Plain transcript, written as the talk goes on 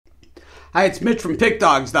Hi, it's Mitch from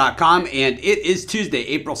Pickdawgz.com, and it is Tuesday,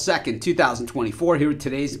 April 2nd, 2024, here with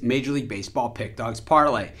today's Major League Baseball Pick Dawgz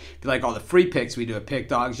Parlay. If you like all the free picks we do at Pick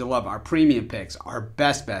Dawgz, you'll love our premium picks, our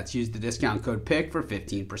best bets. Use the discount code PICK for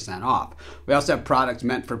 15% off. We also have products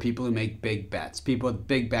meant for people who make big bets, people with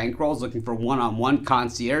big bankrolls looking for one-on-one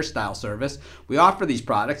concierge-style service. We offer these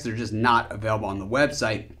products. They're just not available on the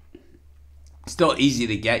website. Still easy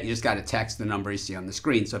to get. You just got to text the number you see on the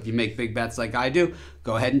screen. So if you make big bets like I do,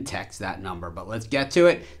 go ahead and text that number. But let's get to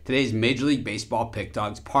it. Today's Major League Baseball Pick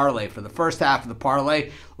Dawgz Parlay. For the first half of the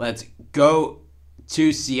parlay, let's go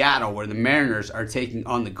to Seattle, where the Mariners are taking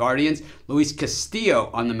on the Guardians. Luis Castillo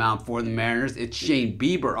on the mound for the Mariners. It's Shane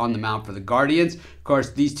Bieber on the mound for the Guardians. Of course,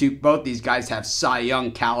 both these guys have Cy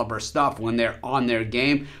Young caliber stuff when they're on their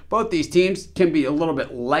game. Both these teams can be a little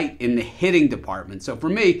bit light in the hitting department. So for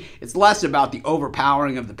me, it's less about the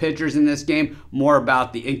overpowering of the pitchers in this game, more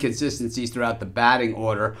about the inconsistencies throughout the batting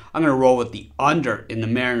order. I'm going to roll with the under in the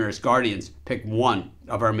Mariners Guardians. Pick one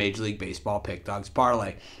of our Major League Baseball Pick Dawgz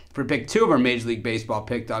Parlay. For pick two of our Major League Baseball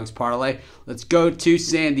Pick Dawgz Parlay, let's go to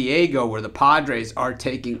San Diego, where the Padres are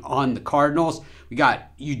taking on the Cardinals. We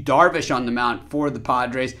got Darvish on the mound for the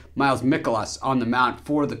Padres, Miles Mikolas on the mound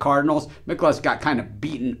for the Cardinals. Mikolas got kind of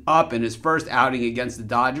beaten up in his first outing against the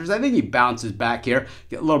Dodgers. I think he bounces back here,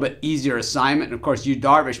 get a little bit easier assignment. And of course,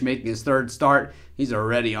 Darvish making his third start. He's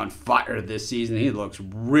already on fire this season. He looks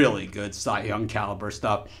really good, Cy Young caliber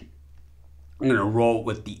stuff. I'm going to roll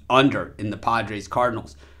with the under in the Padres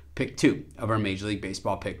Cardinals. Pick two of our Major League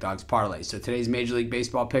Baseball Pick Dawgz Parlay. So today's Major League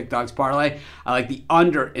Baseball Pick Dawgz Parlay, I like the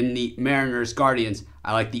under in the Mariners Guardians.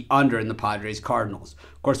 I like the under in the Padres Cardinals.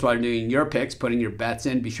 Of course, while you're doing your picks, putting your bets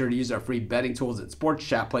in, be sure to use our free betting tools at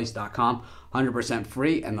sportschatplace.com. 100%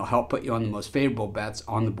 free, and they'll help put you on the most favorable bets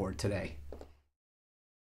on the board today.